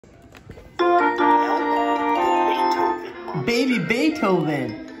baby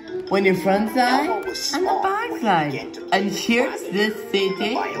Beethoven. On your front side and the back side. And here's this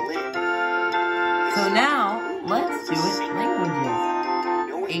CD. So now, let's do it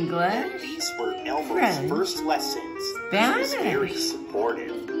languages. English, These were Elmo's French, first lessons. Spanish. Very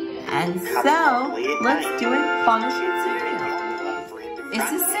supportive. And so, let's do it Spanish and cereal.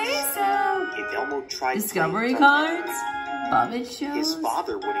 It's a say-so. If Elmo tried Discovery playing cards, puppet his shows,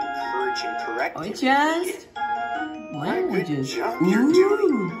 father would encourage and correct or him. just languages. job you're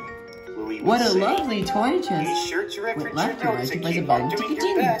doing. Ooh, Louis would what a say, lovely toy Be chest. sure to With reference left your and notes right and by the keep button on to doing your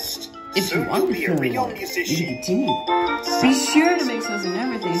continue. best. If Soon you want you'll to be a fill real in, you musician. can continue. Be sure to mix those and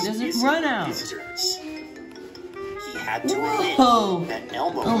everything doesn't run out. Visitors. He had to Whoa. admit that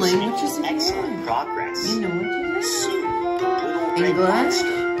Elmo The was language is making excellent important. progress. You know what you do? Soon, the little red English,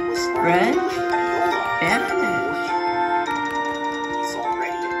 monster was learning French, to play viola. Spanish. He's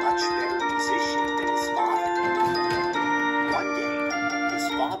already a much better musician than his father. One day, his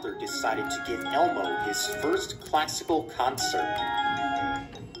father decided to give Elmo his first classical concert.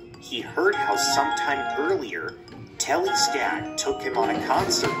 He heard how sometime earlier, Telly's dad took him on a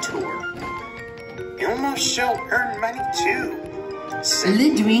concert tour. Elmo shall earn money too, said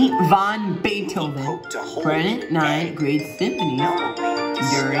Ludwig van Beethoven, poked a hole Granite in 9 egg. Grade Symphony Elmo made a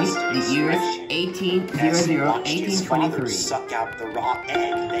during disgusted the years expression as he watched his father 1800-1823. suck out the raw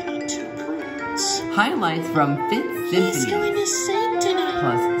egg that he two prunes. Highlights from 5th Symphony, to sing tonight.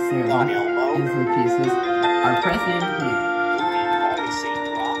 plus several Thought Elmo. instrument pieces are present here. Louis always ate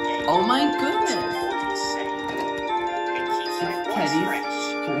raw egg. Oh my goodness! Teddy's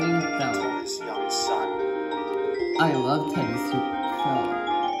Stringfellow. Told his young son. I love Teddy's Stringfellow.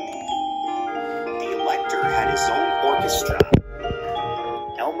 The Elector had his own orchestra.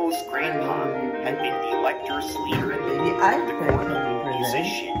 Elmo's grandpa had been the Elector's leader in the Baby, I'm friendly for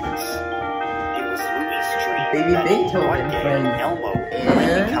musicians. It was Louis' dream Baby that Beethoven one day friend. Elmo would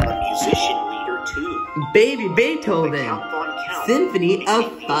Yeah. become a musician leader too. Baby The Beethoven, Count Von Count Symphony became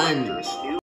of the Fun. Elector's new